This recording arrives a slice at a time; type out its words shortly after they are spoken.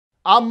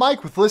I'm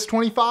Mike with List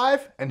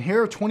 25, and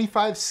here are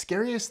 25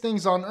 scariest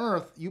things on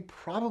Earth you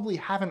probably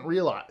haven't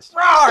realized.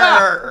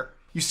 Roar!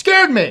 You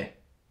scared me!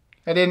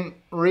 I didn't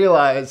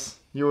realize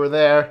you were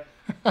there.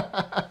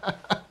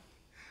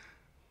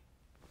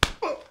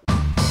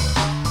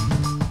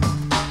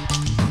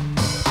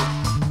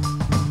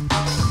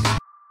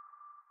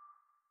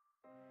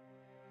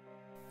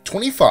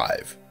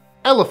 25.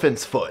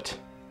 Elephant's foot.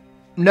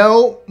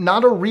 No,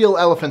 not a real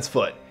elephant's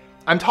foot.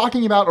 I'm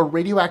talking about a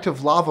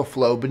radioactive lava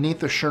flow beneath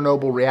the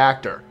Chernobyl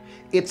reactor.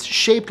 It's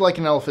shaped like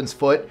an elephant's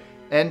foot,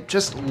 and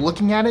just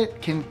looking at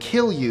it can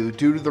kill you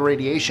due to the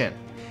radiation.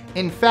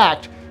 In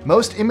fact,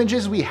 most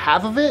images we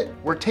have of it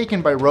were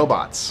taken by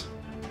robots.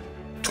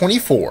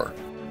 24.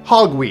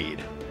 Hogweed.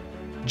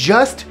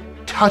 Just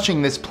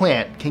touching this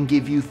plant can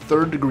give you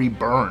third-degree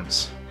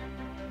burns.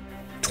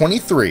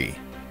 23.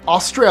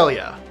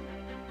 Australia.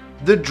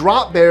 The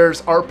drop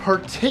bears are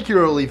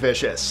particularly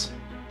vicious.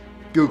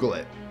 Google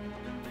it.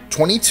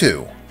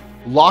 22.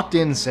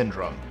 Locked-in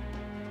syndrome.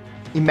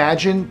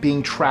 Imagine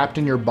being trapped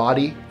in your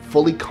body,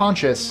 fully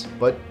conscious,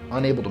 but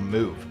unable to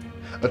move.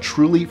 A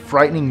truly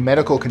frightening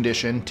medical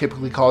condition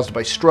typically caused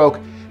by stroke.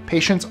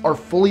 Patients are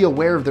fully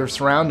aware of their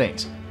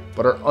surroundings,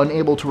 but are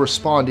unable to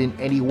respond in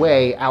any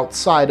way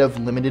outside of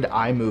limited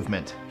eye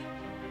movement.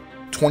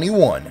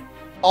 21.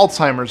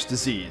 Alzheimer's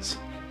disease.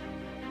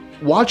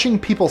 Watching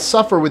people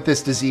suffer with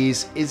this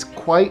disease is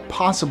quite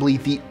possibly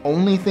the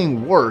only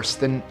thing worse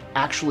than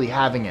actually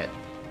having it.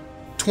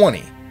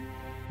 20.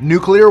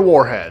 Nuclear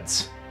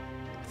warheads.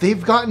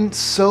 They've gotten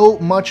so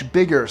much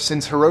bigger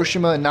since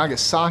Hiroshima and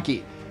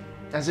Nagasaki.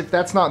 As if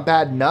that's not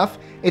bad enough,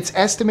 it's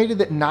estimated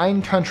that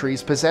 9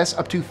 countries possess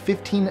up to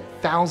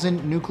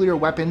 15,000 nuclear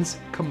weapons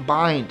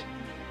combined.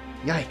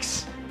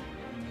 Yikes.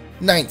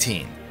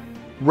 19.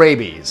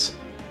 Rabies.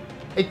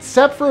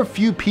 Except for a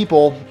few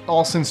people,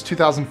 all since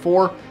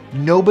 2004,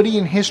 nobody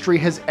in history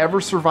has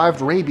ever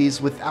survived rabies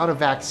without a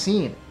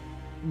vaccine.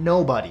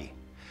 Nobody.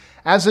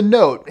 As a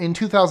note, in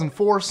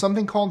 2004,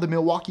 something called the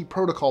Milwaukee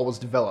Protocol was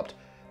developed.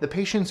 The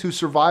patients who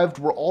survived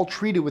were all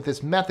treated with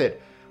this method,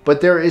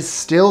 but there is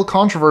still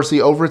controversy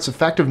over its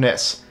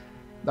effectiveness.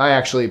 I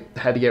actually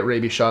had to get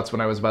rabies shots when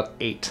I was about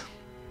 8.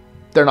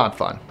 They're not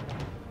fun.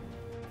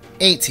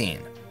 18.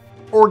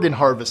 Organ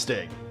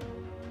harvesting.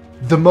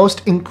 The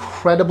most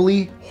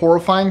incredibly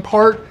horrifying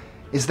part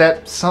is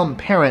that some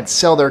parents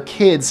sell their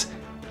kids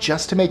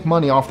just to make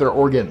money off their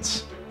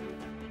organs.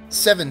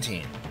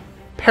 17.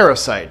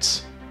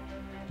 Parasites.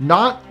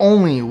 Not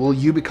only will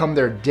you become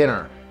their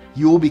dinner,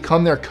 you will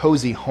become their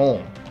cozy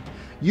home.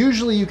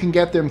 Usually you can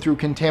get them through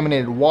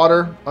contaminated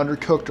water,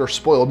 undercooked or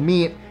spoiled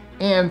meat,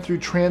 and through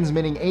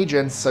transmitting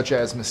agents such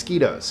as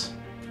mosquitoes.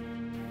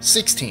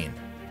 16.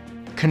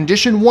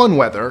 Condition 1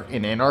 weather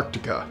in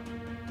Antarctica.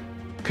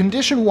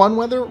 Condition 1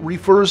 weather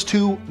refers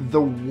to the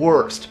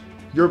worst.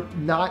 You're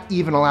not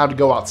even allowed to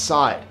go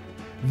outside.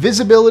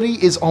 Visibility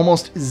is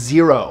almost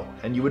zero,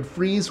 and you would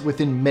freeze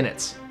within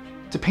minutes.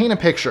 To paint a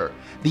picture,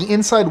 the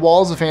inside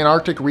walls of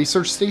Antarctic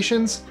research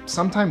stations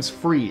sometimes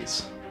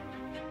freeze.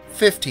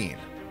 15.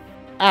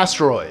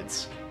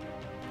 Asteroids.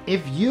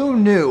 If you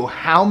knew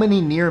how many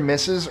near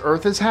misses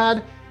Earth has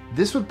had,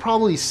 this would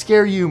probably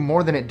scare you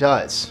more than it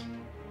does.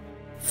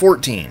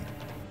 14.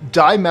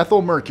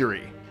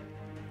 Dimethylmercury.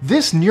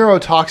 This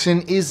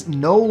neurotoxin is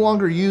no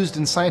longer used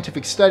in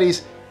scientific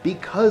studies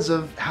because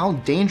of how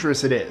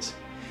dangerous it is.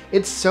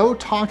 It's so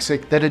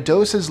toxic that a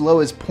dose as low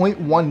as 0.1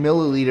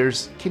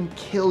 milliliters can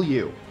kill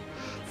you.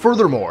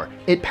 Furthermore,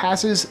 it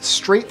passes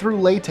straight through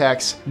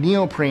latex,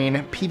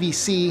 neoprene,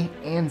 PVC,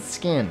 and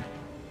skin.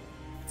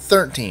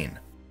 13.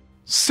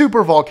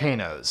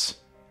 Supervolcanoes.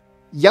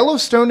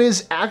 Yellowstone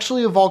is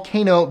actually a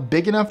volcano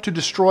big enough to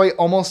destroy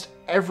almost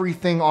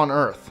everything on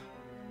Earth.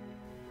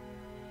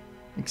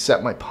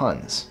 Except my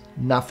puns.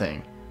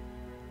 Nothing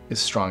is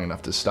strong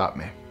enough to stop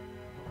me.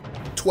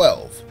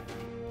 12.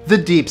 The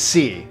deep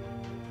sea.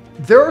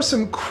 There are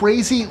some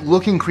crazy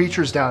looking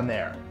creatures down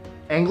there.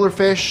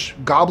 Anglerfish,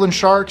 goblin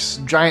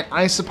sharks, giant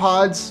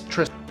isopods,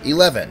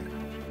 11.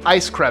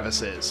 ice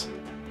crevices.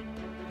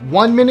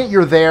 1 minute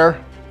you're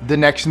there, the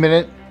next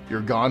minute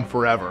you're gone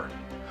forever.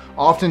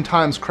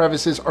 Oftentimes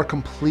crevices are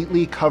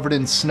completely covered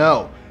in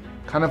snow,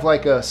 kind of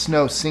like a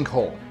snow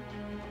sinkhole.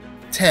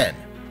 10.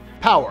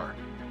 Power.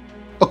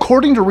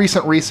 According to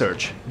recent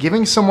research,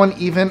 giving someone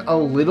even a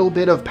little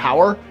bit of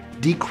power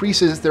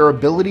decreases their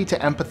ability to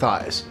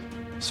empathize.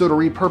 So to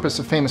repurpose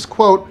a famous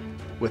quote,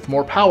 with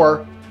more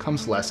power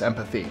comes less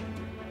empathy.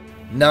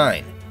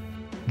 9.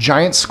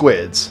 Giant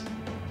squids.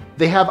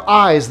 They have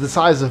eyes the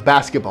size of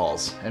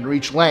basketballs and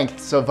reach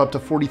lengths of up to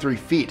 43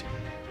 feet,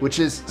 which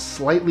is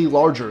slightly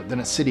larger than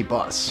a city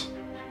bus.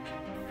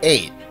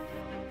 8.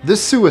 The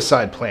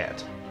suicide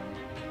plant.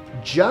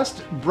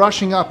 Just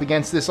brushing up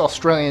against this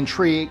Australian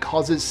tree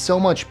causes so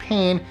much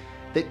pain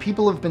that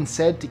people have been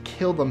said to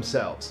kill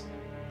themselves.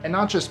 And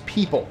not just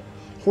people.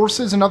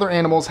 Horses and other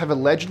animals have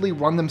allegedly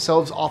run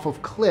themselves off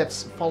of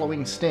cliffs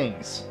following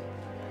stings.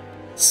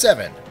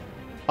 7.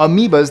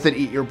 Amoebas that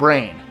eat your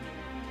brain.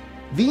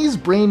 These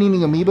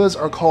brain-eating amoebas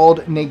are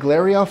called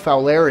Naegleria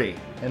fowleri.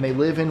 and they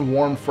live in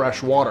warm,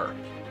 fresh water.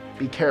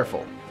 Be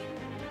careful.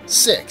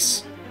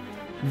 6,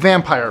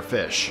 Vampire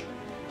fish.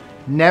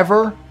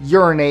 Never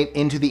urinate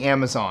into the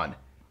Amazon.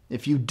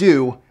 If you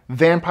do,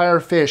 vampire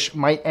fish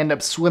might end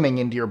up swimming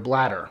into your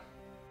bladder.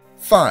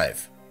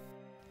 5,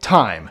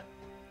 Time.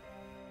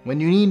 When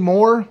you need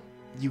more,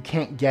 you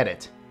can't get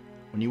it.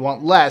 When you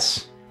want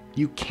less,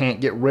 you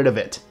can't get rid of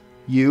it.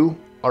 You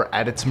are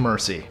at its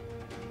mercy.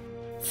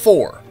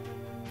 4,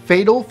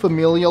 Fatal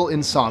familial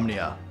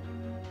insomnia.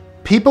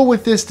 People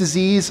with this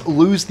disease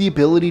lose the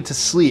ability to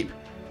sleep.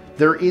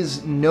 There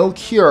is no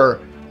cure,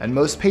 and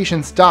most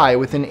patients die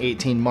within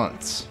 18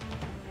 months.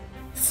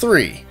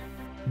 3,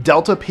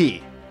 Delta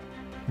P.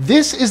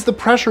 This is the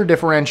pressure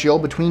differential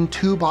between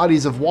two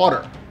bodies of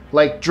water,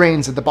 like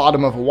drains at the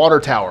bottom of a water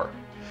tower.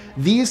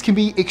 These can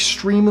be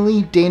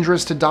extremely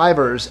dangerous to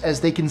divers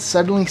as they can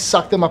suddenly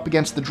suck them up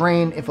against the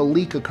drain if a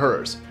leak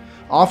occurs.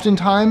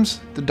 Oftentimes,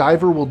 the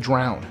diver will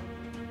drown.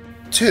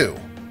 2,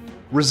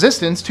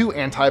 Resistance to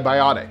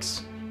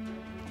antibiotics.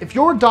 If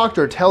your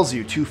doctor tells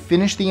you to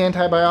finish the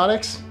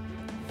antibiotics,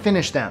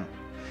 finish them,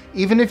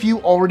 even if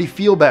you already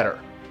feel better.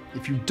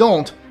 If you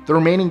don't, the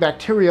remaining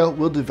bacteria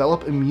will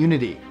develop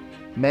immunity.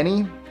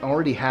 Many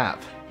already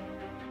have.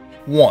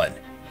 1,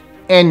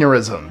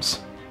 Aneurysms.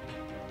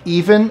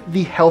 Even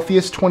the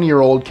healthiest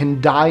 20-year-old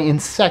can die in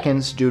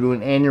seconds due to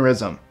an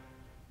aneurysm.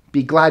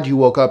 Be glad you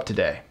woke up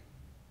today.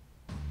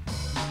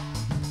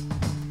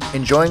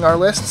 Enjoying our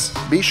lists?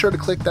 Be sure to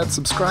click that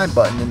subscribe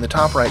button in the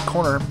top right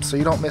corner so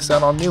you don't miss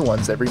out on new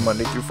ones every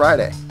Monday through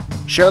Friday.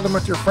 Share them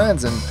with your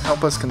friends and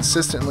help us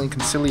consistently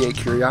conciliate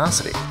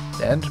curiosity.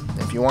 And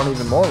if you want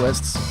even more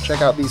lists,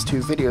 check out these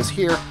 2 videos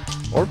here,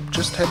 or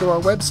just head to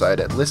our website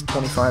at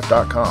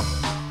list25.com.